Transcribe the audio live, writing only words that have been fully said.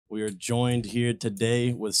We are joined here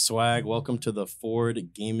today with Swagg. Welcome to the Ford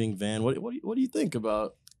Gaming Van. What do you think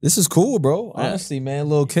about? This is cool, bro. Honestly, man,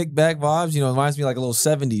 little kickback vibes. You know, it reminds me like a little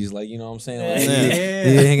 70s. Like, you know what I'm saying? Like, yeah,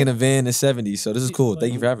 hanging in a van in the 70s. So this is cool.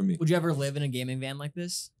 Thank you for having me. Would you ever live in a gaming van like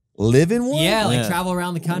this? Live in one? Yeah, like travel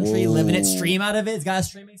around the country, live in it, stream out of it. It's got a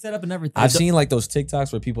streaming setup and everything. I've seen like those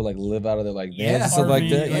TikToks where people like live out of their like vans and stuff like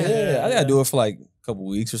that. Yeah, I gotta do it for like a couple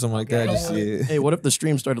weeks or something like that. Just, Hey, what if the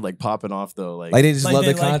stream started like popping off though? Like they just love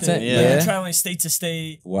the content. Yeah, traveling state to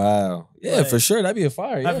state. Wow. Yeah, like, for sure. That'd be a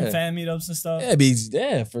fire. Having fan meetups and stuff.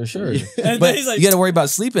 Yeah, for sure. And but he's like, you gotta worry about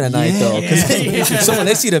sleeping at night though. Because someone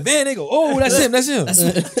they see the van, they go, "Oh, that's him. That's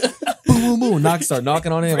him." Boom, boom, boom. Start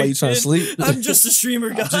knocking on it while you trying to sleep. I'm just a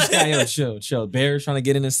streamer guy. Chill. Bears trying to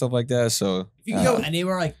get in and stuff like that. So if you could go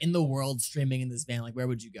anywhere like in the world streaming in this van, like where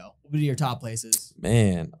would you go? What would be your top places?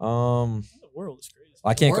 Man, the world is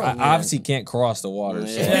crazy. I obviously can't cross the water.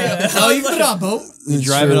 So. Oh, you put it on a boat? You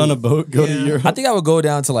drive it on a boat, go to Europe. I think I would go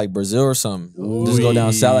down to like Brazil or something. Ooh. Just go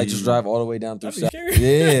down south, like just drive all the way down through south.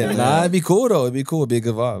 Yeah, it'd be cool though. It'd be cool. It'd be a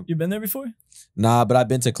good vibe. You been there before? Nah, but I've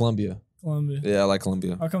been to Colombia. Colombia. Yeah, I like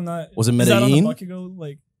Colombia. How come not? Was it Medellin? Is that on the bucket go,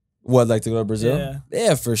 like what, like to go to Brazil? Yeah.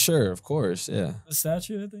 Yeah, for sure, of course. Yeah. The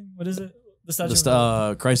statue, I think. What is it? The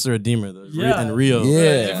statue. Christ the Redeemer. In Rio.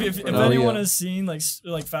 Yeah. If anyone has seen like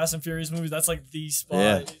Fast and Furious movies, that's like the spot.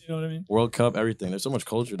 Yeah. You know what I mean? World Cup, everything. There's so much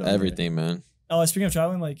culture down Everything, there. man. Oh, speaking of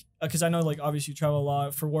traveling, like, because I know, like, obviously you travel a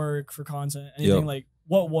lot for work, for content, anything. Like,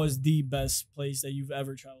 what was the best place that you've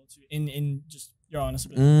ever traveled to in just your honest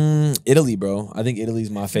opinion? Italy, bro. I think Italy's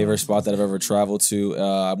my favorite spot that I've ever traveled to.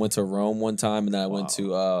 I went to Rome one time, and then I went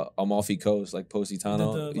to Amalfi Coast, like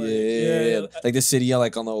Positano. Yeah. Like the city,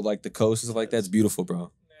 like on the coast and stuff like that. It's beautiful, bro. Man,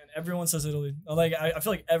 everyone says Italy. Like, I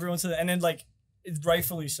feel like everyone says it, and then like. It's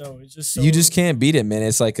rightfully so. It's just so you just can't beat it, man.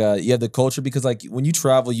 It's like you have the culture because like when you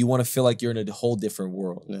travel, you want to feel like you're in a whole different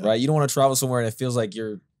world, right? You don't want to travel somewhere and it feels like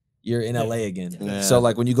you're in LA again. Yeah. So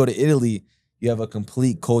like when you go to Italy, you have a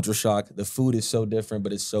complete culture shock. The food is so different,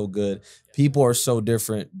 but it's so good. People are so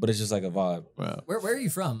different, but it's just like a vibe. Wow. Where are you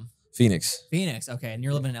from? Phoenix. Phoenix. Okay, and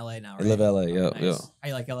you're living in LA now, right? I live in LA. Yeah, nice. yeah. How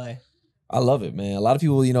you like LA? I love it, man. A lot of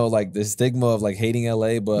people, you know, like the stigma of like hating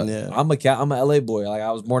LA, but I'm a LA boy. Like I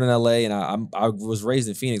was born in LA and I was raised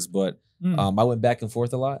in Phoenix, but I went back and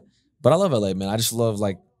forth a lot. But I love LA, man. I just love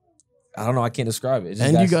like I don't know, I can't describe it.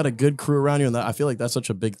 And you got a good crew around you, and I feel like that's such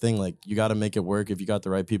a big thing. Like you got to make it work. If you got the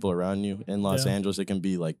right people around you in Los Angeles, it can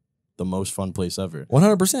be like the most fun place ever.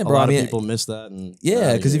 100%, bro. A lot of people miss that. And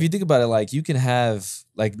because if you think about it, like you can have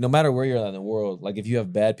like no matter where you're at in the world, like if you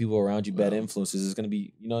have bad people around you, bad influences, it's gonna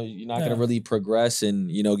be you're not gonna really progress and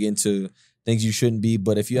get into things you shouldn't be.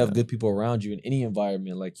 But if you have good people around you in any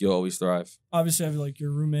environment, like you'll always thrive. Obviously, I have like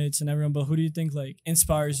your roommates and everyone, but who do you think like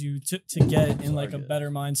inspires you to get in like a better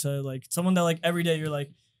mindset? Like someone that like every day you're like,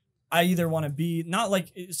 I either want to be not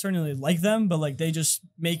like certainly like them, but like they just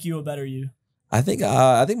make you a better you. I think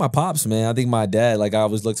my pops, man. I think my dad, like I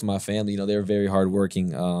always look to my family, they were very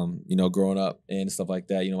hardworking, growing up and stuff like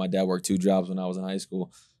that. My dad worked 2 jobs when I was in high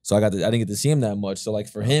school. So I didn't get to see him that much. So like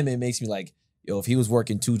for him, it makes me like, if he was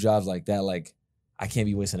working 2 jobs like that, like I can't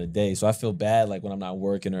be wasting a day. So I feel bad like when I'm not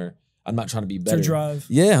working or I'm not trying to be better. To drive.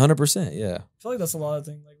 Yeah, 100%. Yeah. I feel like that's a lot of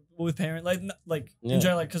things. Like with parents, like in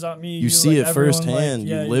general, like because you see it firsthand,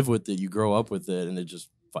 you live with it, you grow up with it, and it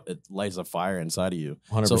lights a fire inside of you.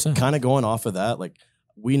 100%. So kind of going off of that, like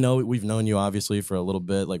we've known you obviously for a little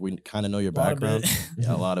bit, like we kind of know your background,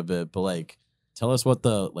 a lot of it. But like, tell us what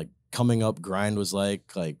the like coming up grind was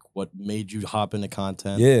like what made you hop into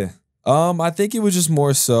content. Yeah, I think it was just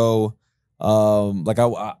more so, like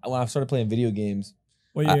when I started playing video games.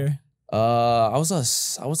 What year? I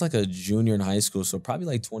was like a junior in high school, so probably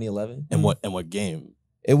like 2011. And what game?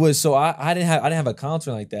 It was so I didn't have a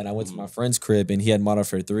console like that. And I went to my friend's crib and he had Modern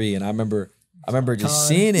Warfare 3, and I remember just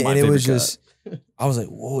seeing it, and it was just I was like,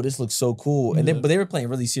 whoa, this looks so cool. And but they were playing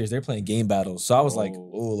really serious. They were playing game battles, so I was like,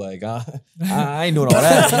 oh, like I ain't doing all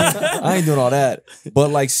that. I ain't doing all that.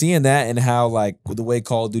 But like seeing that and how like the way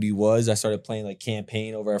Call of Duty was, I started playing like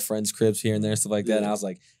campaign over at friends' cribs here and there and stuff like that. And I was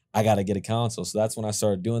like, I gotta get a console. So that's when I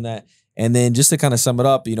started doing that. And then just to kind of sum it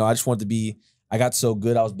up, I just wanted to be. I got so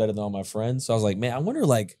good, I was better than all my friends. So I was like, man, I wonder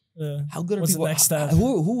like how good are people? The next step?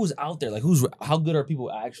 Who was out there? Like how good are people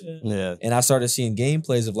actually? Yeah. And I started seeing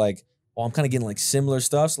gameplays of like, oh, I'm kind of getting like similar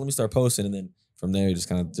stuff. So let me start posting, and then from there, it just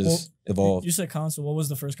kind of evolved. You said console. What was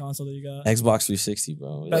the first console that you got? Xbox 360,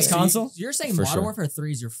 bro. Best console? So you're saying Modern Warfare 3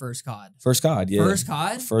 is your first COD? First COD, yeah. First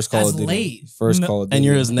COD? First Call of Duty. Late. First Call of Duty. And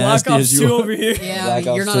you're as nasty Black Ops as you 2 are. over here. Yeah, Black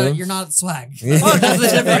you're Ops 2? not Swagg. Oh,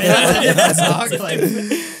 that's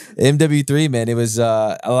different. MW3, man, it was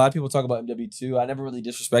a lot of people talk about MW2. I never really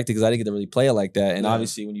disrespected because I didn't get to really play it like that. And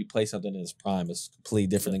obviously, when you play something in its prime, it's completely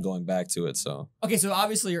different than going back to it. So okay, so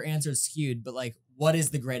obviously your answer is skewed, but like, what is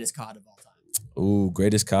the greatest COD of all time? ooh,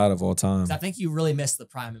 greatest COD of all time. I think you really missed the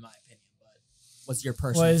prime, in my opinion. But what's your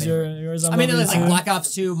personal? What is favorite? yours? I mean, it was like Black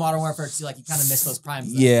Ops 2, Modern Warfare 2. Like you kind of missed those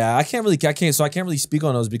primes. Yeah, I can't really speak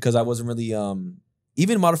on those because I wasn't really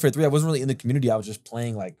even Modern Warfare 3. I wasn't really in the community. I was just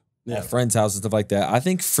playing like at friends' house and stuff like that. I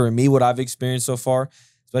think for me, what I've experienced so far,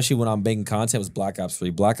 especially when I'm making content, was Black Ops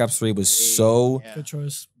 3. Black Ops 3 was so good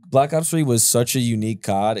choice. Black Ops 3 was such a unique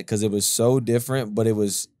COD because it was so different, but it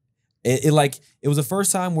was the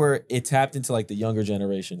first time where it tapped into like the younger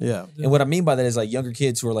generation. Yeah. And what I mean by that is like younger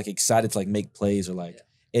kids who are like excited to like make plays or like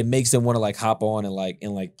it makes them want to like hop on and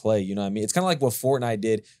like play. You know what I mean? It's kind of like what Fortnite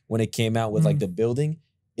did when it came out with like the building.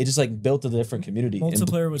 It just like built a different community.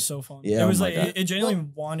 Multiplayer was so fun. Yeah, it was like it genuinely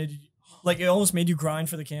wanted, like it almost made you grind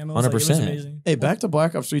for the camo. 100%. Like, it was amazing. Hey, back to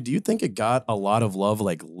Black Ops 3. Do you think it got a lot of love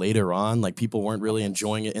like later on? Like people weren't really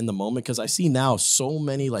enjoying it in the moment? Because I see now so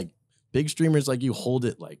many like big streamers like you hold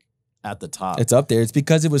it like at the top. It's up there. It's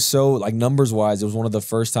because it was so like numbers wise. It was one of the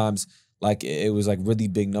first times like it was like really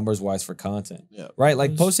big numbers wise for content. Yeah. Right.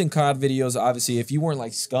 Like posting COD videos. Obviously, if you weren't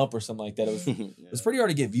like Scump or something like that, it was it was pretty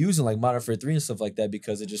hard to get views in like Modern Warfare 3 and stuff like that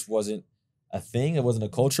because it just wasn't a thing. It wasn't a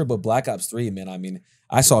culture. But Black Ops 3, man. I mean,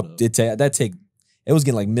 I saw it was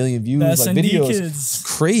getting like million views, The like SND videos. kids.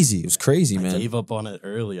 Crazy. It was crazy, I man. gave up on it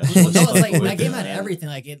early. No, it's like that game had everything.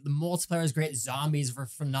 Like the multiplayer was great. Zombies were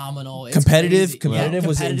phenomenal. It's Competitive crazy.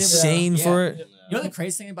 was insane for it. You know the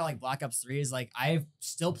crazy thing about like Black Ops 3 is like I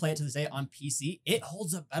still play it to this day on PC. It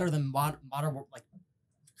holds up better than modern like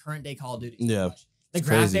current day Call of Duty. Yeah. The It's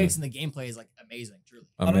graphics crazy. and the gameplay is like amazing, truly.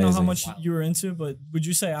 I don't know how Amazing. much you were into, but would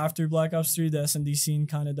you say after Black Ops 3, the S&D scene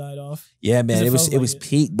kind of died off? Yeah, man, It it was felt it like was it.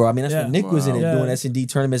 peak, bro. I mean, that's Yeah. when Nick was in it Wow. doing Yeah. S&D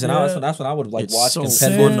tournaments, and Yeah. that's when I would like It's watch so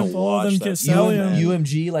competitive. fun to all them watch kids that. sell you.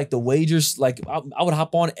 UMG, like the wagers, like I would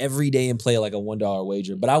hop on every day and play like a $1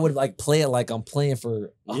 wager, but I would like play it like I'm playing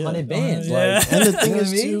for 100 bands. Yeah. Like, And the thing you know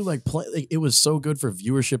is what I mean? too, like, it was so good for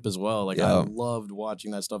viewership as well. Like Yeah. I loved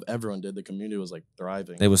watching that stuff. Everyone did. The community was like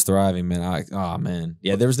thriving. It was thriving, man. Oh man,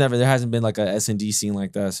 yeah. There hasn't been like a S&D scene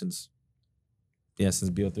like that since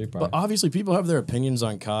BO3 probably. But obviously, people have their opinions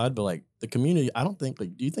on COD. But like the community, I don't think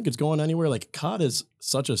like. Do you think it's going anywhere? Like COD is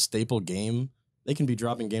such a staple game. They can be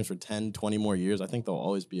dropping games for 10, 20 more years. I think there'll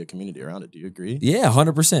always be a community around it. Do you agree? Yeah,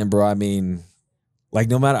 100%, bro. I mean, like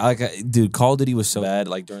no matter, like, dude, Call of Duty was so bad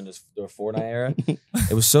like during the Fortnite era.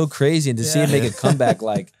 It was so crazy, and to see it make a comeback,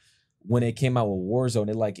 like when it came out with Warzone,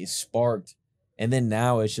 it sparked, and then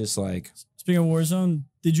now it's just like. Speaking of Warzone,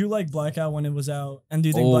 did you like Blackout when it was out? And do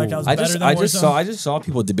you think Blackout's I better just than I Warzone? just saw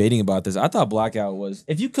people debating about this. I thought Blackout was,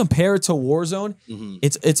 if you compare it to Warzone, Mhm.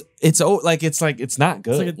 it's not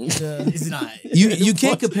good. It's like It's not. You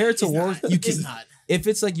can't compare it to It's not. Warzone. You It's can, not. if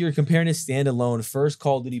it's like you're comparing it standalone, first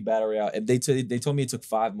Call of Duty Battle Royale, and they told me it took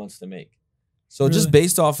 5 months to make. So just Really?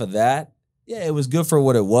 based off of that, yeah, it was good for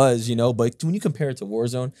what it was, you know. But when you compare it to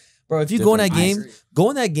Warzone, bro, if you go in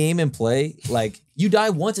that game and play, like you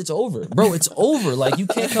die once, it's over, bro. It's over. Like you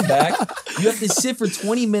can't come back. You have to sit for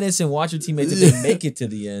 20 minutes and watch your teammates if they make it to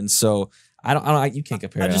the end. So you can't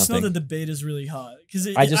compare. I it, just know don't the think. debate is really hot because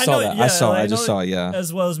I just saw that. I just saw it. Yeah.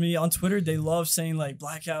 As well as me on Twitter, they love saying like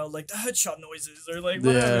Blackout, like the headshot noises or like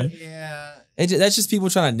whatever. Yeah. That's just people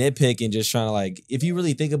trying to nitpick and just trying to like. If you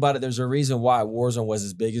really think about it, there's a reason why Warzone was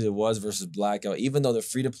as big as it was versus Blackout. Even though they're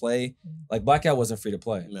free to play, like Blackout wasn't free to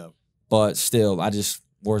play. No. But still,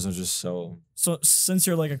 Warzone's just so. So since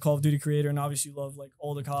you're like a Call of Duty creator and obviously you love like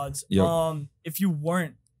all the CODs, Yep. if you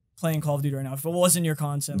weren't playing Call of Duty right now, if it wasn't your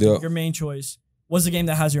concept, Yeah. like, your main choice, what's the game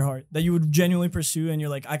that has your heart that you would genuinely pursue and you're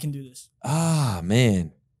like, I can do this? Ah,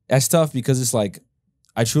 man. That's tough because it's like,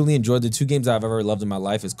 I truly enjoyed the two games I've ever loved in my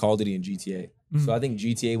life is Call of Duty and GTA. Mhm. So I think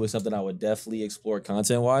GTA was something I would definitely explore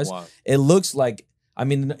content-wise. Wow. It looks like, I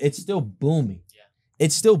mean, it's still booming.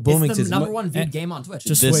 It's still booming. It's the to number one viewed game on Twitch.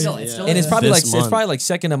 Just It's wait. still, it's still and it's is. probably This like month. it's probably like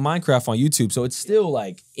second to Minecraft on YouTube. So it's still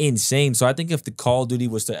like insane. So I think if the Call of Duty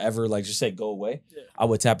was to ever like just say go away, Yeah. I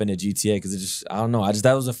would tap into GTA because it just I don't know.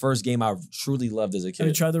 That was the first game I truly loved as a Have you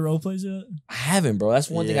kid. tried the role plays yet? I haven't, bro. That's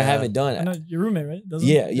one thing I Yeah. haven't I done. know your roommate, right? Doesn't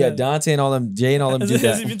Yeah, Dante and all them, Jay and all them do Has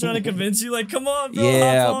that. he been trying to convince you? Like, come on, bro.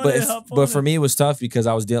 Yeah, hop on it, hop on but for it. me it was tough because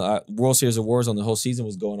I was dealing World Series of Warzone. The whole season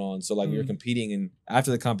was going on, so like we were Mm. competing, and after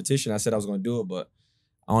the competition, I said I was going to do it, but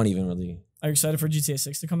I don't even really, Are you excited for GTA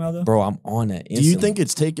 6 to come out though? bro. I'm on that. Do you instantly. think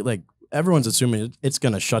it's taking like everyone's assuming it's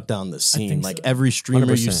gonna shut down the scene. think Like so. every streamer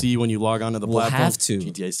 100%. you see when you log onto the We'll platform, have to.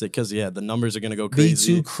 GTA 6, because the numbers are gonna go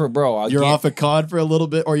crazy. Bro. You're off of COD for a little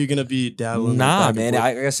bit, or you're gonna be dabbling. Nah, back and man. forth.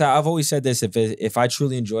 I guess I've always said this: if I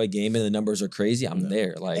truly enjoy gaming, and the numbers are crazy, I'm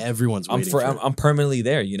there. Like everyone's waiting. I'm permanently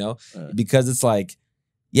there, because it's like,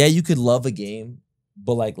 yeah, you could love a game,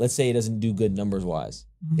 but like, let's say it doesn't do good numbers wise.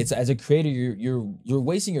 It's as a creator, you're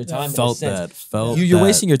wasting your time. Felt in a sense. that. Felt you're that.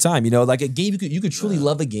 wasting your time. Like a game, you could truly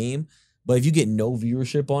love a game, but if you get no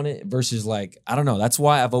viewership on it versus like, I don't know. That's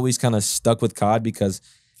why I've always kind of stuck with COD, because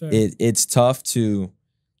it's tough to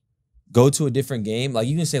go to a different game. Like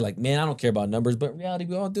you can say like, man, I don't care about numbers, but in reality,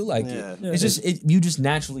 we all do like it. Yeah. It's just you just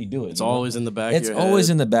naturally do it. It's always in the back. It's of your always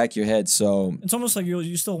head. in the back of your head. So it's almost like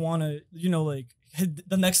you still want to, like hit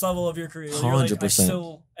the next level of your career. You're like, I 100%.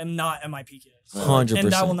 still am not at my peak yet. So, 100%.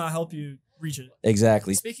 and that will not help you reach it.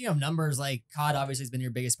 exactly. Speaking of numbers, like COD obviously has been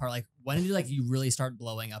your biggest part. Like when did you really start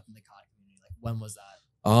blowing up in the COD community? Like when was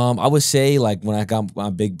that? I would say like when I got my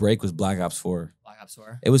big break was Black Ops 4. Black Ops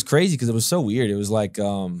 4. It was crazy because it was so weird. It was like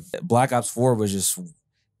Black Ops 4 was just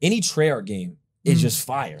any Treyarch game is just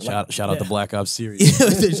fire. Like, Shout out the Black Ops series.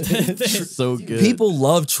 So good. people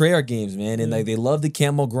love Treyarch games, man, and like they love the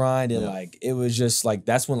camo grind, and like it was just like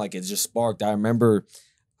that's when like it just sparked. I remember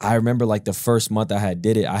like the first month I had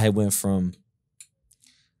did it, I had went from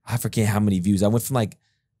I forget how many views. I went from like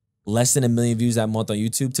less than 1 million views that month on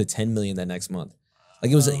YouTube to 10 million that next month. Like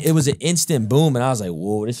it was an instant boom, and I was like,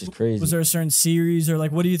 "Whoa, this is crazy." Was there a certain series or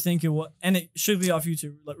like what do you think it was? And it should be off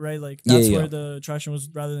YouTube, right? Like that's where the traction was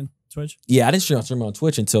rather than Twitch. Yeah, I didn't stream on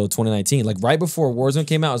Twitch until 2019. Like right before Warzone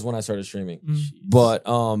came out is when I started streaming. But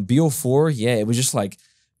BO4, yeah, it was just like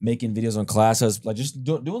making videos on classes, like just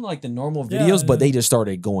doing like the normal videos, but they just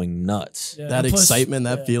started going nuts. Yeah, that and plus- excitement,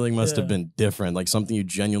 that feeling must have yeah. been different. Like something you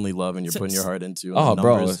genuinely love and you're putting your heart into. And Oh, the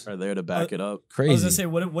bro. numbers are there to back it up. Crazy. I was gonna say,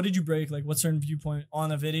 what did you break? Like, what certain viewpoint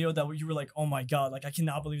on a video that you were like, oh my god, like I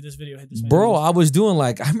cannot believe this video hit this. Bro, I was doing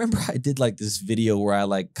like I remember I did like this video where I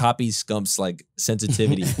like copied Scump's like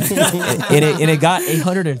sensitivity, and it got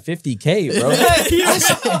 850K,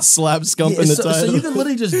 bro. Slap Scump in the so title. you can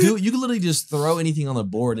literally just throw anything on the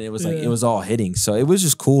board, and it was like it was all hitting. So it was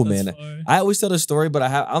just cool, man. Fire. I always tell the story, but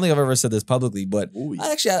I don't think I've ever said this publicly. But Ooh,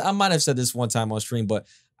 I might have said this one time on stream. But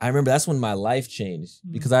I remember that's when my life changed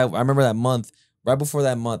because I remember that month. Right before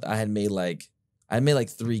that month, I had made like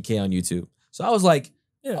 3K on YouTube. So I was like,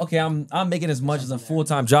 okay, I'm making as much as a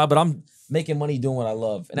full-time job, but I'm making money doing what I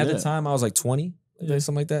love. And at the time, I was like 20,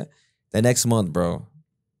 something like that. The next month, bro.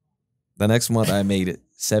 I made it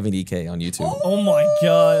 70K on YouTube. Oh my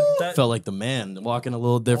god, that felt like the man walking a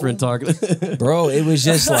little different, talking. Bro, it was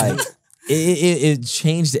just like it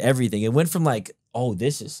changed everything. It went from like, oh,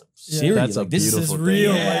 this is serious. That's like, a this beautiful is thing.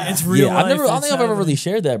 real. Yeah. Like, it's real. I don't life, think I've ever really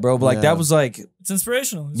shared that, bro. But like that was like it's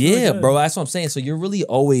inspirational. It's yeah, really good. bro. That's what I'm saying. So you're really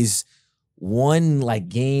always one like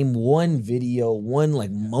game, one video, one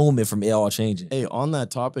like moment from it all changing. Hey, on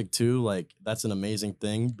that topic too, like that's an amazing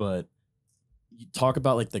thing, but you talk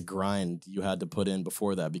about like the grind you had to put in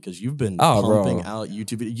before that because you've been pumping out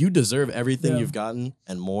YouTube videos. You deserve everything you've gotten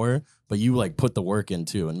and more, but you like put the work in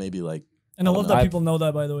too, and maybe like. And I love that people know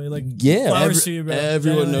that, by the way. Like, yeah, to you, bro.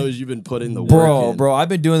 Everyone knows you've been putting the work in. Bro, I've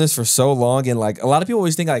been doing this for so long, and like a lot of people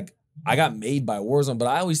always think like I got made by Warzone, but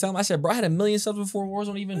I always tell them, I said, bro, I had 1 million subs before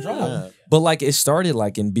Warzone even dropped. Yeah. But like it started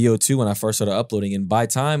like in BO2 when I first started uploading, and by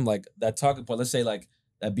time like that talking point, let's say like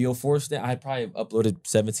that BO4 stint, I had probably uploaded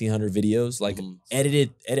 1,700 videos, like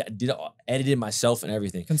edited myself and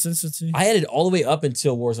everything. Consistency. I edited all the way up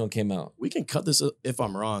until Warzone came out. We can cut this if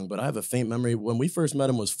I'm wrong, but I have a faint memory when we first met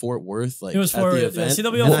him was Fort Worth, like it was at Fort the Worth, event,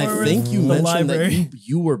 CWL and Fort I Worth, think you the mentioned library. that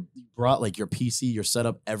you brought like your PC, your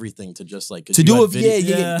setup, everything to just like To do it,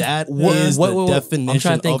 Yeah. That is the definition. I'm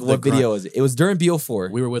trying to think of what the video grind. was it? It was during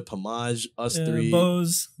BO4. We were with Pomage, us three.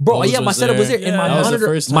 Bose. Bro, Bose yeah, my was setup was there. there, and my That was the monitor,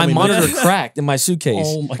 first time my we monitor met. cracked in my suitcase.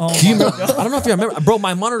 Oh my Oh god! Do you remember? I don't know if you remember, bro.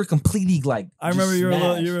 My monitor completely like. I remember just you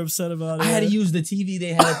smashed. were upset about it. I had to use the TV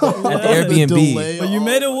they had at the The Airbnb. delay. But you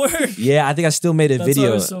made it work. Yeah, I think I still made a That's why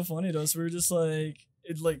video. it was so funny to us. We were just like,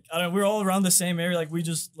 I don't know, we were all around the same area. Like we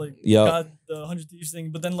just like Yup. got the 100 Thieves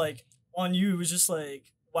thing, but then like on you, it was just like,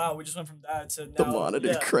 wow, we just went from that to now. The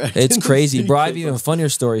monitor cracked. It's in the crazy, bro. I have suitcase. even funnier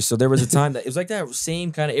stories. So there was a time that it was like that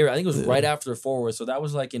same kind of area. I think it was right after Forward. So that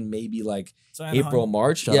was like in maybe like So Anaheim. April,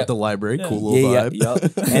 March. Shout out the library, Yeah. cool little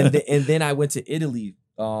vibe. And then I went to Italy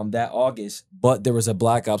that August, but there was a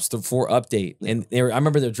Black Ops 4 update, and I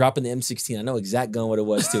remember they're dropping the M16. I know exact gun what it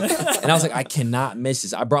was too, and I was like, I cannot miss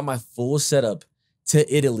this. I brought my full setup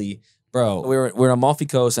to Italy, bro. We were on Amalfi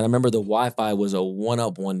Coast, and I remember the Wi-Fi was a 1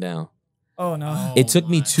 up, 1 down. Oh no! It took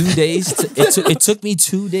me 2 days. It took me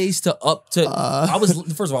 2 days to up to. I was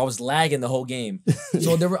first of all I was lagging the whole game.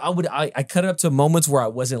 So I cut it up to moments where I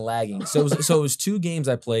wasn't lagging. So it was 2 games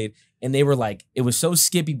I played, and they were like it was so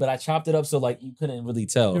skippy, but I chopped it up so like you couldn't really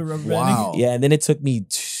tell. Wow. Yeah, and then it took me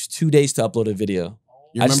 2 days to upload a video.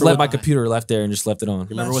 I just left my computer left there and just left it on. You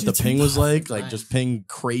remember what the ping was like? Like just ping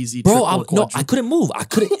crazy. Bro, I couldn't move. I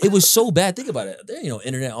couldn't. It was so bad. Think about it. There,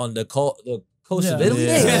 internet on the coast of Italy.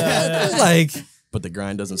 Yeah. Like, but the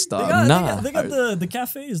grind doesn't stop. They got the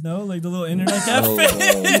cafes, no? Like the little internet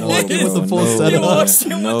cafe. Walk in with the full setup. He walks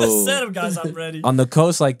in with the setup, guys. I'm ready. On the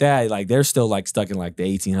coast like that, like they're still like stuck in like the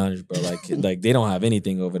 1800s, bro. Like they don't have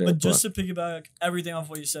anything over there. But just to piggyback everything off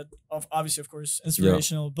what you said, obviously, of course,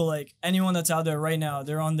 inspirational. But like anyone that's out there right now,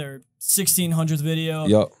 they're on their 1600th video.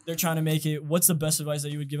 Yep. They're trying to make it. What's the best advice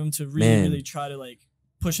that you would give them to really try to like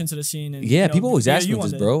push into the scene? And people always ask me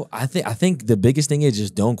this, bro. I think the biggest thing is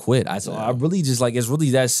just don't quit. I really just like it's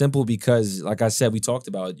really that simple because like I said, we talked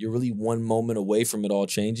about it, you're really one moment away from it all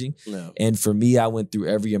changing. Yeah. And for me, I went through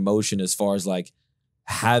every emotion as far as like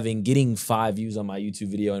getting 5 views on my YouTube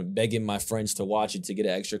video and begging my friends to watch it to get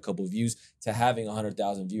an extra couple views to having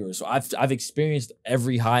 100,000 viewers. So I've experienced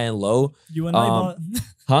every high and low. You and Nightbot.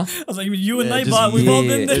 Huh? I was like, you and Nightbot, we've all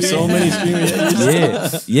been there. There's so many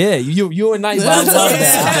experiences. You and Nightbot. I love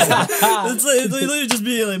that. It's literally just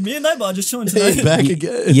be like me and Nightbot just chilling tonight. Back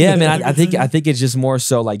again. Yeah, man. I think it's just more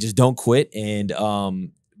so like just don't quit and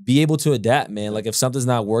be able to adapt, man. Like if something's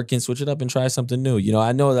not working, switch it up and try something new.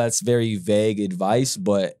 I know that's very vague advice,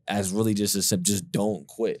 but as really just don't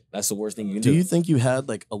quit. That's the worst thing you can do. Do you think you had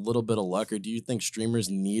like a little bit of luck, or do you think streamers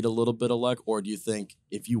need a little bit of luck, or do you think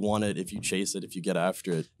if you want it, if you chase it, if you get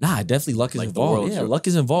after it? Nah, definitely luck is like involved. Yeah, luck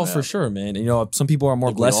is involved for sure, man. And some people are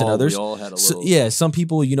more blessed than others. We all had a little. Some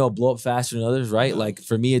people blow up faster than others, right? Yeah. Like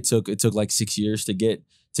for me, it took like 6 years to get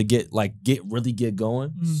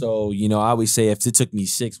going. So, I always say if it took me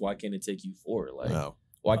 6, why can't it take you 4? Like,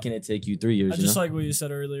 why can't it take you 3 years? I just like what you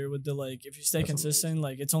said earlier with the like, if you stay consistent,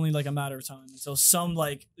 like it's only like a matter of time. So some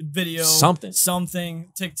like video,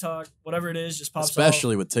 something, TikTok, whatever it is, just pops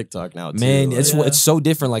Especially with TikTok now, too. Man, it's so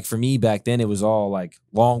different. Like for me back then, it was all like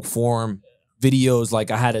long form videos. Like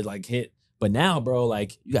I had to like hit, but now, bro,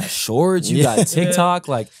 like you got shorts, you got TikTok.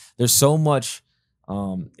 Like there's so much.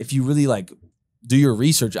 If you really like do your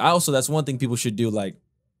research. That's one thing people should do. Like,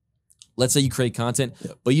 let's say you create content,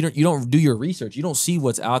 but you don't do your research. You don't see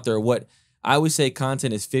what's out there. What I always say,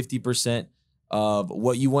 content is 50% of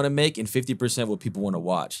what you want to make and 50% what people want to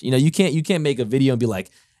watch. You can't make a video and be like,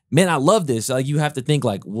 man, I love this. Like you have to think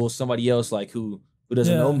like, will somebody else like who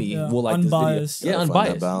doesn't know me will like unbiased. This video? Yeah,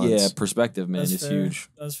 unbiased. Yeah, perspective, man, is huge.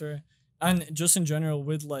 That's fair. And just in general,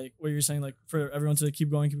 with like what you're saying, like for everyone to keep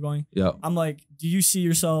going. Yeah. I'm like, do you see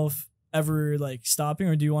yourself ever like stopping,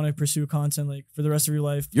 or do you want to pursue content like for the rest of your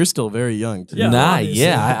life? You're still very young too.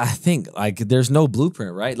 I think like there's no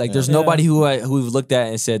blueprint, right? Like there's nobody who we've looked at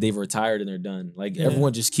and said they've retired and they're done. Like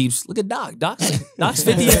everyone just keeps look at Doc's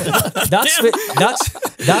 50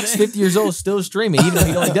 Doc's 50 years old, still streaming, even though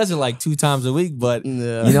he only does it like 2 times a week. But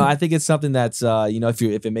I think it's something that's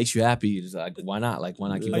if it makes you happy, it's like why not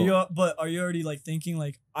keep going? But are you already like thinking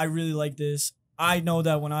like I really like this? I know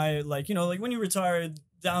that when I like when you retire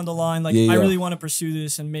down the line, like I really want to pursue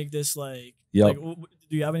this and make this like, do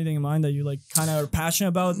you have anything in mind that you like kind of are passionate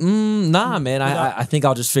about? Nah, man. I think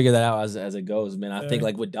I'll just figure that out as it goes, man. I think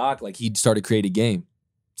like with Doc, like he started create a game.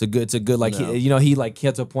 It's a good like he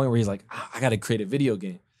got to a point where he's like, I got to create a video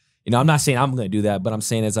game. I'm not saying I'm gonna do that, but I'm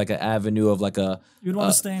saying it's like an avenue of like a. You'd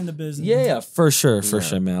want to stay in the business. Yeah, for sure,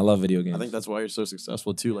 man. I love video games. I think that's why you're so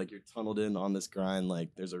successful too. Like you're tunneled in on this grind. Like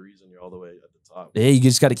there's a reason you're all the way at the top. Yeah, you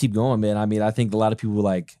just got to keep going, man. I mean, I think a lot of people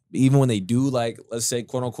like even when they do like let's say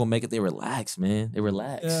quote unquote make it, they relax, man. They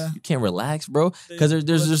relax. Yeah. You can't relax, bro, because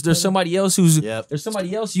there's somebody else there's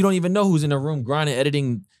somebody else you don't even know who's in a room grinding,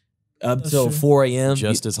 editing up till 4 a.m.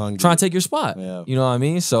 just as hungry, trying to take your spot. Yeah. You know what I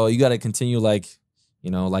mean? So you got to continue like.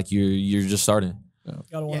 Like you're just starting.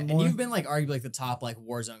 And you've been like arguably like the top like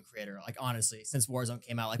Warzone creator, like honestly, since Warzone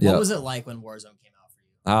came out. Like what was it like when Warzone came out for you?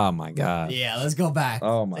 Oh my God. Yeah, let's go back.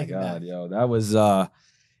 Oh my God, yo. That was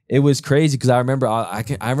it was crazy because I remember I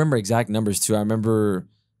remember exact numbers too. I remember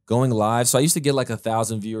going live. So I used to get like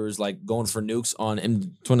 1,000 viewers like going for nukes on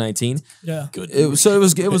M2019. Yeah. Good. It was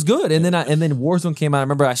good. And then Warzone came out. I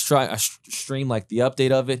remember I streamed like the update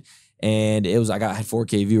of it. And it was I had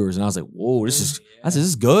 4K viewers, and I was like, "Whoa, this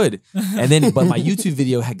is good." And then, but my YouTube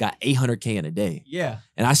video had got 800K in a day. Yeah.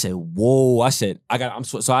 And I said, "Whoa!" So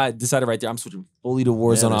I decided right there, I'm switching fully to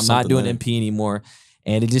Warzone. I'm not doing MP anymore.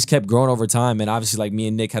 And it just kept growing over time. And obviously, like me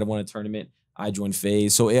and Nick had won a tournament I joined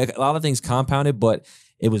FaZe. So a lot of things compounded, but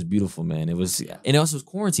it was beautiful, man. It was, and it also was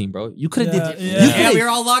quarantine, bro. You could have we were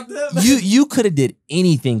all locked up. You could have did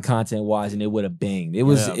anything content wise, and it would have banged. It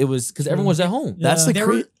was because everyone was at home. Yeah. That's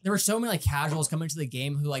there were so many like casuals coming to the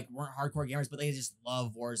game who like weren't hardcore gamers, but they just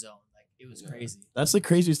love Warzone. Like it was crazy. That's the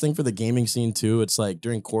craziest thing for the gaming scene too. It's like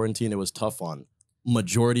during quarantine, it was tough on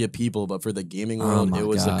majority of people, but for the gaming world, it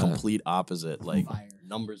was the complete opposite. Like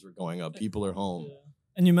numbers were going up, people are home. Yeah.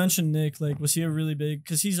 And you mentioned Nick, like, was he a really big?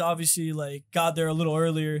 Because he's obviously like got there a little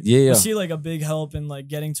earlier. Yeah. Was he like a big help in like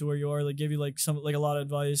getting to where you are? Like, gave you like a lot of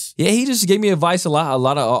advice. Yeah, he just gave me advice, a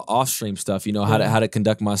lot of off stream stuff. You know how to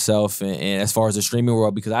conduct myself, and as far as the streaming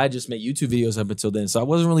world, because I just made YouTube videos up until then, so I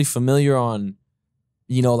wasn't really familiar on,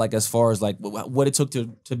 you know, like as far as like what it took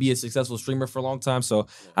to be a successful streamer for a long time. So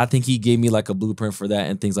I think he gave me like a blueprint for that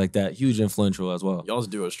and things like that. Huge influential as well. Y'all's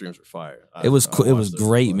duo streams were fire. It was cool. It was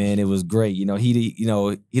great, man. It was great. You know, he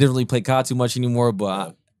didn't really play COD too much anymore,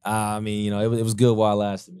 but I mean, you know, it was good while it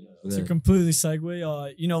lasted. To completely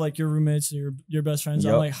segue, you know, like your roommates, your best friends.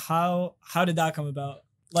 I'm like, how did that come about?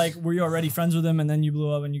 Like, were you already friends with them and then you blew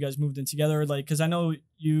up and you guys moved in together? Like, because I know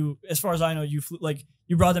you, as far as I know, you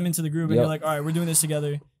you brought them into the group and you're like, all right, we're doing this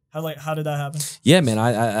together. How did that happen? Yeah, man.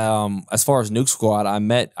 I as far as Nuke Squad,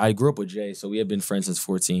 I grew up with Jay, so we had been friends since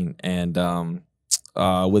 14. And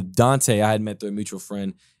with Dante, I had met through a mutual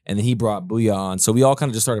friend, and then he brought Booyah on. So we all kind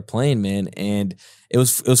of just started playing, man. And it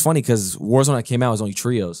was funny because Warzone that came out was only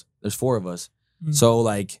trios. There's 4 of us. So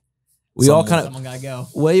like all kind of someone gotta go.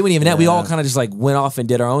 Well, even that, we all kind of just like went off and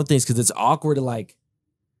did our own things because it's awkward to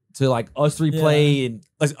us 3 play and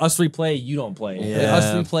like us 3 play, you don't play. Yeah. Like,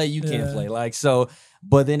 us 3 play, you can't play. Like so.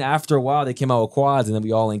 But then after a while, they came out with quads, and then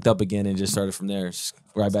we all linked up again and just started from there, just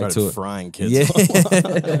right back to it. Frying kids. Yeah.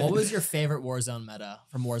 What was your favorite Warzone meta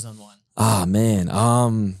from Warzone 1? Ah,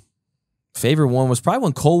 man. Favorite one was probably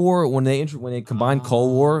when Cold War, when they combined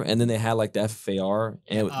Cold War, and then they had like the FFAR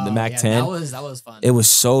and the Mac 10. That was fun. It was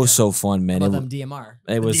so fun, man. What about them DMR?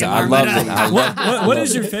 It was. DMR I loved it. What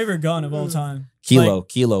is your favorite gun of all time?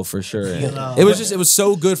 Kilo for sure. It was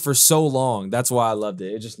so good for so long. That's why I loved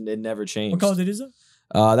it. It never changed. What Call of Duty is it?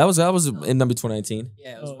 That was in number 2019.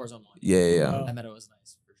 Yeah, it was Warzone 1. Yeah. That meta was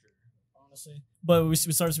nice for sure. Honestly. But we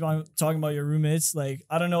started talking about your roommates. Like,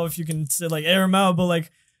 I don't know if you can say like air them out, but like,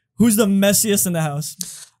 who's the messiest in the house?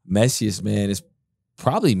 Messiest, man, is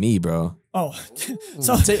probably me, bro. Oh,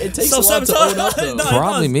 so it takes a lot to own up, though.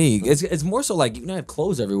 Probably me. It's more so like, you know, I have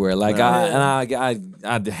clothes everywhere. Like I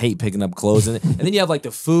hate picking up clothes, and then you have like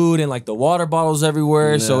the food and like the water bottles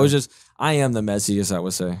everywhere. Yeah. So it's just I am the messiest, I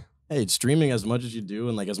would say. Hey, streaming as much as you do,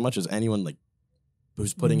 and like as much as anyone like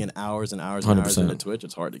who's putting in hours and hours and 100%. Hours into Twitch,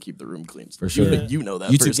 it's hard to keep the room clean. For sure. You know that.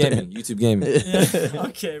 YouTube gaming. Yeah.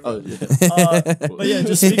 Okay, bro. But yeah,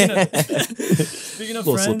 just speaking of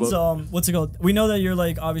friends, what's it called? We know that you're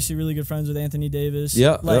like obviously really good friends with Anthony Davis.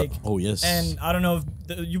 Yeah. Like, oh yes. And I don't know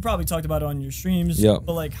if you probably talked about it on your streams. Yeah.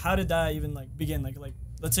 But like, how did that even like begin? Like,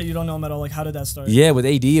 let's say you don't know him at all. Like, how did that start? Yeah, with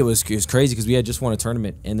AD, it was crazy because we had just won a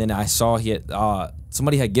tournament, and then I saw he had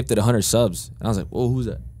somebody had gifted 100 subs, and I was like, "Whoa, who's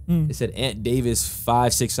that?" It said Ant Davis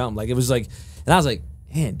 5'6" something. Like it was like, and I was like,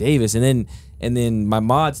 Ant Davis, and then my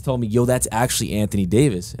mods told me, "Yo, that's actually Anthony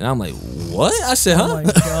Davis," and I'm like, "What?" I said, "Huh?" Oh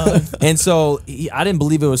my God. And so I didn't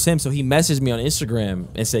believe it was him, so he messaged me on Instagram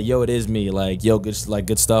and said, "Yo, it is me. Like, yo, good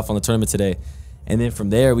stuff on the tournament today." And then from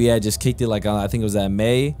there, we had just kicked it. Like I think it was that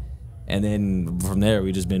May. And then from there,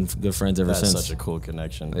 we've just been good friends ever since. That's such a cool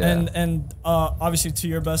connection. Yeah. And obviously, to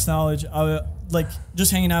your best knowledge, like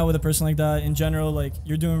just hanging out with a person like that in general, like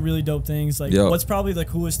you're doing really dope things. Like, what's probably the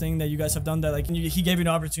coolest thing that you guys have done that like he gave you an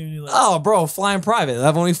opportunity? Like, oh, bro, flying private.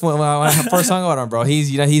 I've only when I first hung out on him, bro.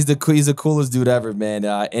 He's the coolest dude ever, man.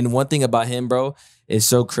 And one thing about him, bro, is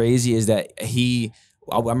so crazy is that I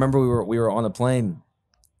remember we were on a plane,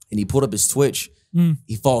 and he pulled up his Twitch.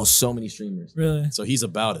 He follows so many streamers. Really? So he's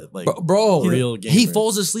about it. Like, bro, real gamer. He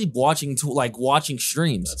falls asleep watching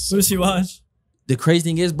streams. So what does he watch? The crazy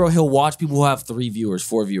thing is, bro, he'll watch people who have 3 viewers,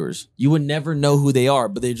 4 viewers. You would never know who they are,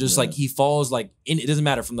 but they're just like, he follows like, it doesn't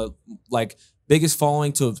matter, from the like biggest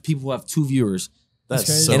following to people who have 2 viewers. That's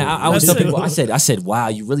crazy. So, and I always tell people, I said, wow,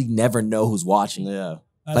 you really never know who's watching. Yeah.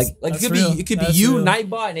 It could be you, real.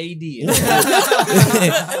 Nightbot, and AD.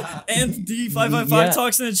 And D555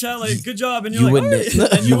 talks in the chat like, good job, and you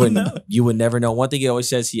would never know. One thing he always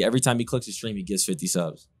says, every time he clicks his stream, he gets 50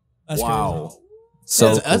 subs. That's wow. Crazy.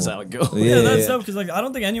 So that's how it goes. Yeah, that's dope because like I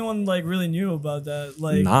don't think anyone like really knew about that.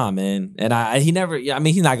 Like, nah, man, and he never. Yeah, I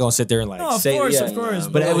mean, he's not gonna sit there and like no, of say, course, yeah, of course.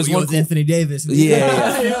 but it was one with Anthony Davis.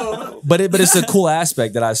 Yeah. But it's a cool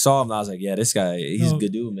aspect that I saw him. And I was like, yeah, this guy, he's a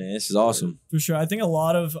good dude, man. This is awesome. For sure. I think a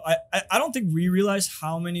lot of I don't think we realize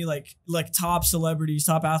how many like top celebrities,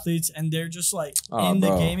 top athletes, and they're just like in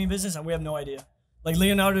the gaming business, and we have no idea. Like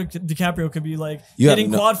Leonardo DiCaprio could be like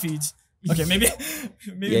hitting quad feeds. Okay, maybe.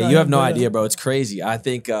 Yeah, you have no idea, bro. It's crazy. I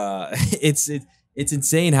think it's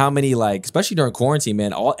insane how many like, especially during quarantine,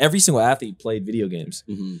 man. Every single athlete played video games.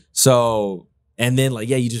 So. And then, like,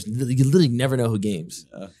 yeah, you literally never know who games.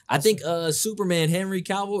 I think Superman, Henry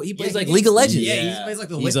Cavill, he plays like League of Legends. Yeah, he plays like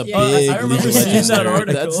the He's a big I remember seeing that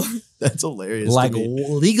article. That's hilarious. Like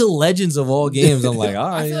League of Legends of all games. I'm like, all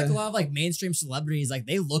right. I feel like a lot of like mainstream celebrities, like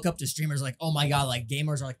they look up to streamers like, oh my God, like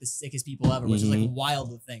gamers are like the sickest people ever, which is like wild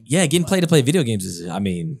to think. Yeah, getting paid to play video games is, I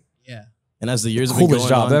mean. Yeah. And as the years have been coolest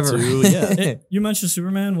going job on ever. too, yeah. Hey, you mentioned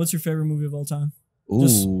Superman. What's your favorite movie of all time? Ooh.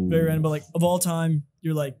 Just very random, but like of all time,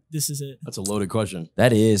 you're like, this is it. That's a loaded question.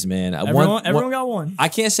 That is, man. Everyone got one. I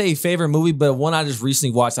can't say favorite movie, but one I just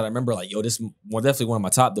recently watched that I remember like, yo, this one definitely one of my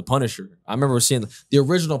top, The Punisher. I remember seeing the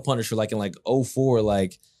original Punisher like in like 2004,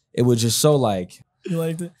 like it was just so like. You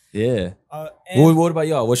liked it? Yeah. What about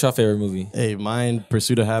y'all? What's your favorite movie? Hey, mine,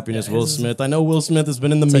 Pursuit of Happiness, Will Smith. I know Will Smith has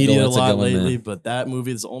been in the media a lot lately, but that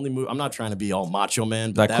movie is the only movie. I'm not trying to be all macho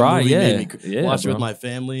man, but that movie made me watch it with my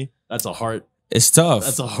family. That's a heart. It's tough.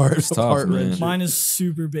 That's a heart wrench. Mine is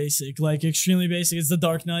super basic, like extremely basic. It's The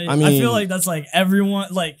Dark Knight. I mean, I feel like that's like everyone,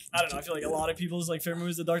 like, I don't know. I feel like a lot of people's like favorite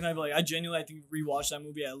movie is The Dark Knight, but like I genuinely, I think rewatched that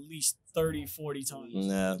movie at least 30, 40 times.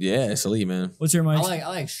 Yeah, it's elite, man. What's your mic? I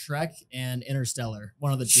like Shrek and Interstellar.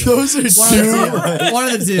 One of the two. Those are one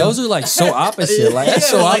of the two. Those are like so opposite. Like that's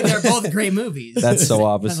so like opposite. they're both great movies. That's so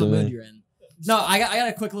opposite, man. You're in. No, I got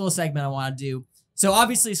a quick little segment I want to do. So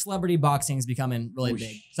obviously, celebrity boxing is becoming really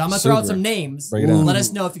big. So I'm gonna throw out some names. Let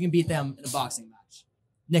us know if you can beat them in a boxing match.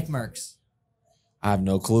 Nick Merckx. I have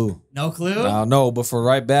no clue. No clue? I don't know, but for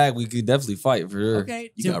right back, we could definitely fight for sure.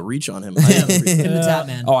 Okay. You got reach on him. Tim the Tap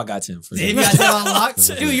Man. Oh, I got Tim for sure. You got Tim on lock?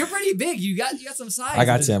 Dude, you're pretty big. You got some size. I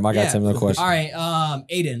got Tim. No question. All right.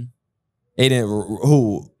 Aiden. Aiden,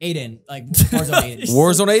 who? Aiden, like Warzone Aiden.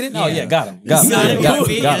 Warzone Aiden? Oh yeah, got him. Got him. Got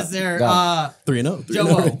him. Is there 3-0.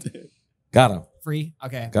 Joe? Got him. Free.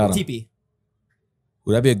 Okay. Got him. TP.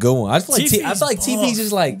 Would that be a good one? I feel like TP's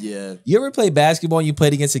just like, yeah. You ever play basketball and you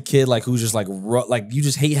played against a kid like who's just like you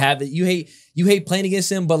just hate having you hate playing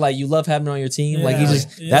against him, but like you love having him on your team. Yeah. Like he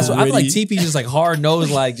just that's what I feel like TP's just like hard nosed,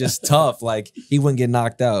 like just tough. Like he wouldn't get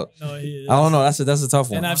knocked out. No, he is. I don't know. That's a tough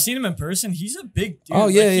one. And I've seen him in person. He's a big dude. Oh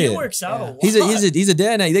yeah, like, yeah. He works out a lot. He's a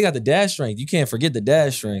dad now. They got the dash strength. You can't forget the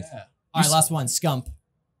dash strength. Yeah. All right, last one. Scump.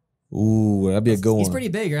 Ooh, that'd be a good one. He's pretty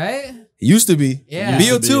big, right? He used to be. Yeah.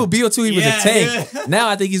 BO2, he was a tank. Yeah. Now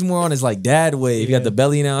I think he's more on his like dad wave. He got the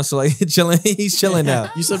belly now, so like chilling. He's chilling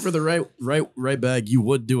now. You said for the right bag, you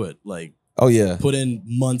would do it. Like, oh yeah, put in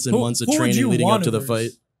months and months of training leading up to the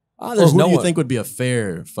fight. Oh, or who do you think would be a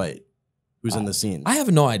fair fight? Who's in the scene? I have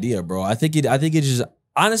no idea, bro. I think it just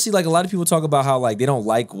honestly, like a lot of people talk about how like they don't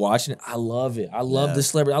like watching it. I love it. I love the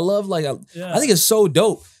celebrity. I love like I think it's so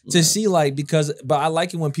dope to see like but I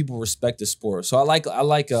like it when people respect the sport. So I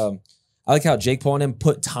like how Jake Paul and them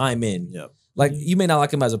put time in. Yep. Like you may not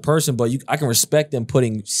like him as a person, but I can respect them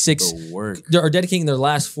putting work or dedicating their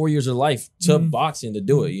last 4 years of life to boxing to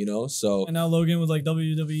do it. You know, so and now Logan with like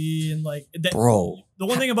WWE and like bro. The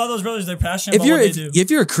one thing about those brothers, they're passionate about what they do. If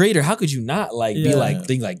you're a creator, how could you not like be like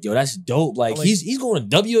think like yo that's dope? Like he's going to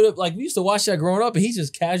W. Like we used to watch that growing up, and he's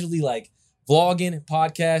just casually like vlogging,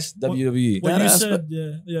 podcast, WWE. What you said,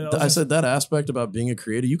 yeah. I said that aspect about being a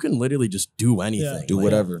creator, you can literally just do anything. Do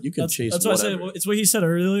whatever. You can chase that's whatever. What I said. It's what he said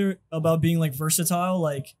earlier about being like versatile.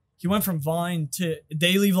 Like he went from Vine to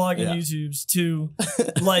daily vlogging YouTubes to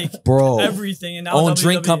like everything. And now own WWE.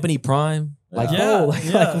 drink company Prime. Like,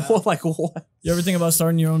 like what? You ever think about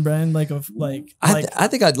starting your own brand? Like I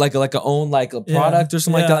think I'd like own like a product or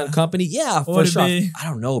something like that in a company. Yeah, for sure. I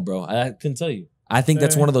don't know, bro. I couldn't tell you. I think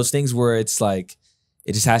that's one of those things where it's like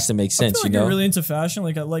it just has to make sense, I feel like you're really into fashion,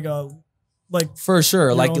 like for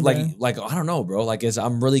sure. Like I don't know, bro. Like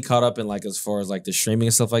I'm really caught up in like as far as like the streaming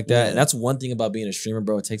and stuff like that. And that's one thing about being a streamer,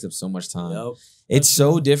 bro. It takes up so much time. Yep. It's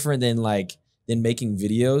so different than making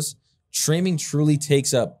videos. Streaming truly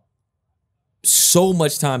takes up so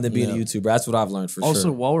much time than being a YouTuber. That's what I've learned for sure.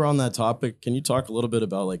 Also, while we're on that topic, can you talk a little bit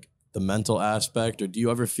about like the mental aspect, or do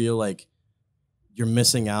you ever feel like you're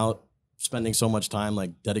missing out spending so much time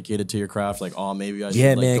like dedicated to your craft? Like, oh, maybe I should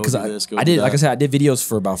man, go do this, I did, like I said, I did videos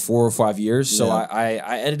for about 4 or 5 years. So Yeah.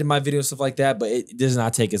 I edited my videos, stuff like that, but it does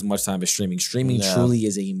not take as much time as streaming. Streaming truly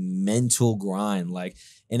is a mental grind. Like,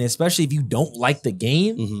 and especially if you don't like the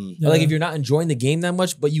game, or like if you're not enjoying the game that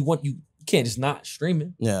much, but you can't just not stream it.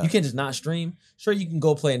 Yeah. You can't just not stream. Sure, you can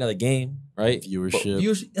go play another game, right?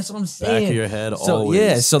 Viewership. That's what I'm saying. Back of your head, so, always.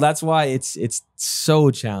 Yeah, so that's why it's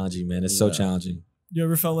so challenging, man. It's so challenging. You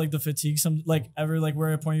ever felt like the fatigue? Where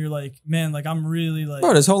at a point you're like, man, like I'm really like,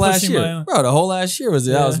 bro, this whole last year, the whole last year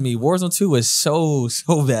that was me. Warzone 2 was so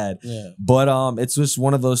bad. Yeah. But it's just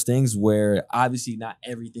one of those things where obviously not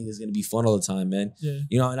everything is gonna be fun all the time, man. Yeah.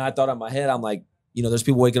 You know, and I thought in my head, I'm like, you know, there's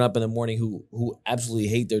people waking up in the morning who absolutely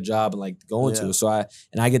hate their job and like going to it. So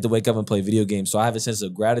I get to wake up and play video games. So I have a sense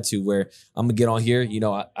of gratitude where I'm gonna get on here. You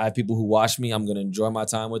know, I have people who watch me. I'm gonna enjoy my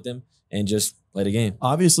time with them and just play the game.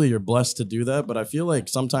 Obviously, you're blessed to do that, but I feel like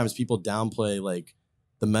sometimes people downplay like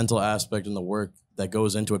the mental aspect and the work that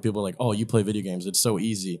goes into it. People are like, "Oh, you play video games; it's so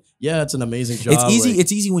easy." Yeah, it's an amazing job. It's easy.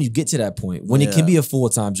 It's easy when you get to that point. When it can be a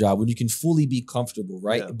full-time job, when you can fully be comfortable,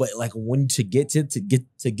 right? Yeah. But like when to get to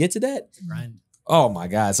that grind. Oh my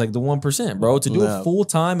God, it's like the 1%, bro. To do it full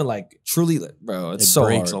time and like truly, bro, it's so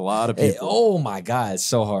breaks hard. A lot of people. Oh my God, it's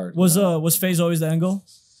so hard. Was FaZe always the end goal?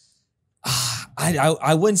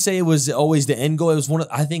 I wouldn't say it was always the end goal. It was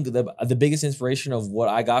I think the biggest inspiration of what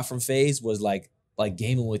I got from FaZe was like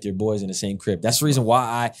gaming with your boys in the same crib. That's the reason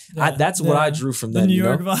why that's what I drew from them. The New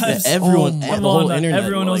York vibes. Yeah, everyone, the whole internet.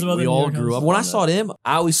 Everyone knows about we all grew up. When I saw them,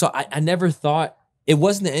 I always saw. I never thought it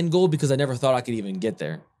wasn't the end goal because I never thought I could even get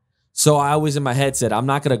there. So I always in my head said, I'm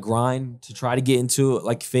not going to grind to try to get into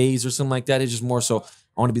like FaZe or something like that. It's just more so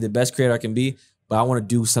I want to be the best creator I can be, but I want to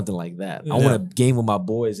do something like that. I want to game with my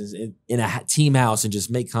boys in a team house and just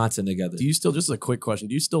make content together. Do you still, just a quick question,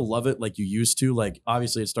 do you still love it like you used to? Like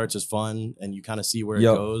obviously it starts as fun and you kind of see where it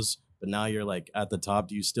goes, but now you're like at the top.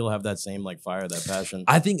 Do you still have that same like fire, that passion?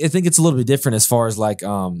 I think it's a little bit different as far as like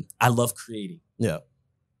I love creating. Yeah.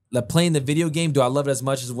 Like playing the video game, do I love it as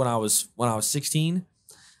much as when I was 16?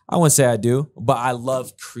 I wouldn't say I do, but I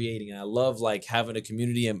love creating. And I love like having a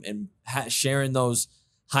community and sharing those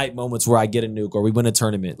hype moments where I get a nuke or we win a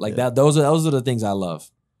tournament. Like that. Those are the things I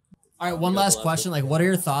love. All right, one last question. Like, what are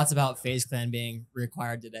your thoughts about FaZe Clan being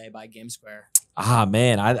required today by GameSquare?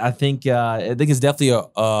 Man, I think it's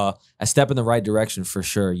definitely a step in the right direction for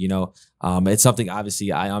sure. You know, it's something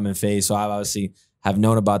obviously I'm in FaZe, so I obviously have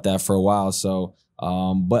known about that for a while. So.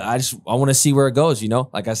 But I want to see where it goes, you know.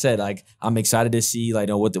 Like I said, like I'm excited to see like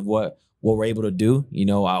what we're able to do. You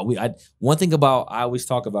know, one thing about I always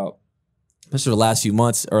talk about, especially the last few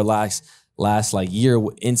months or last like year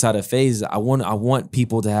inside of FaZe, I want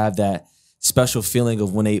people to have that special feeling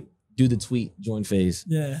of when they do the tweet join FaZe.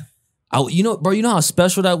 Yeah. You know, bro, you know how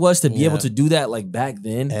special that was to be able to do that like back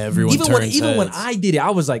then. Everyone even when I did it,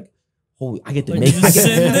 I was like, holy, I get to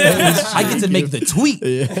make the tweet.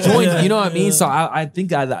 Join, you know what I mean? So I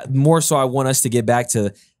think more so I want us to get back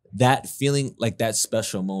to that feeling, like that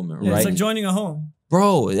special moment, right? It's like joining a home.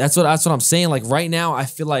 Bro, that's what I'm saying. Like right now, I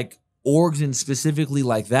feel like orgs and specifically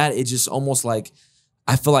like that, it's just almost like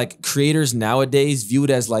I feel like creators nowadays view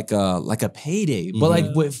it as like a payday. But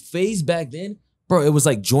like with FaZe back then, bro, it was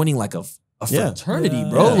like joining like a fraternity,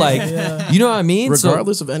 bro. Like, you know what I mean?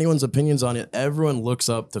 Regardless of anyone's opinions on it, everyone looks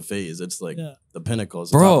up to FaZe. It's like the pinnacle.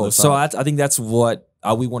 Bro, so I think that's what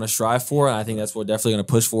we want to strive for. And I think that's what we're definitely going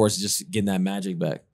to push for is just getting that magic back.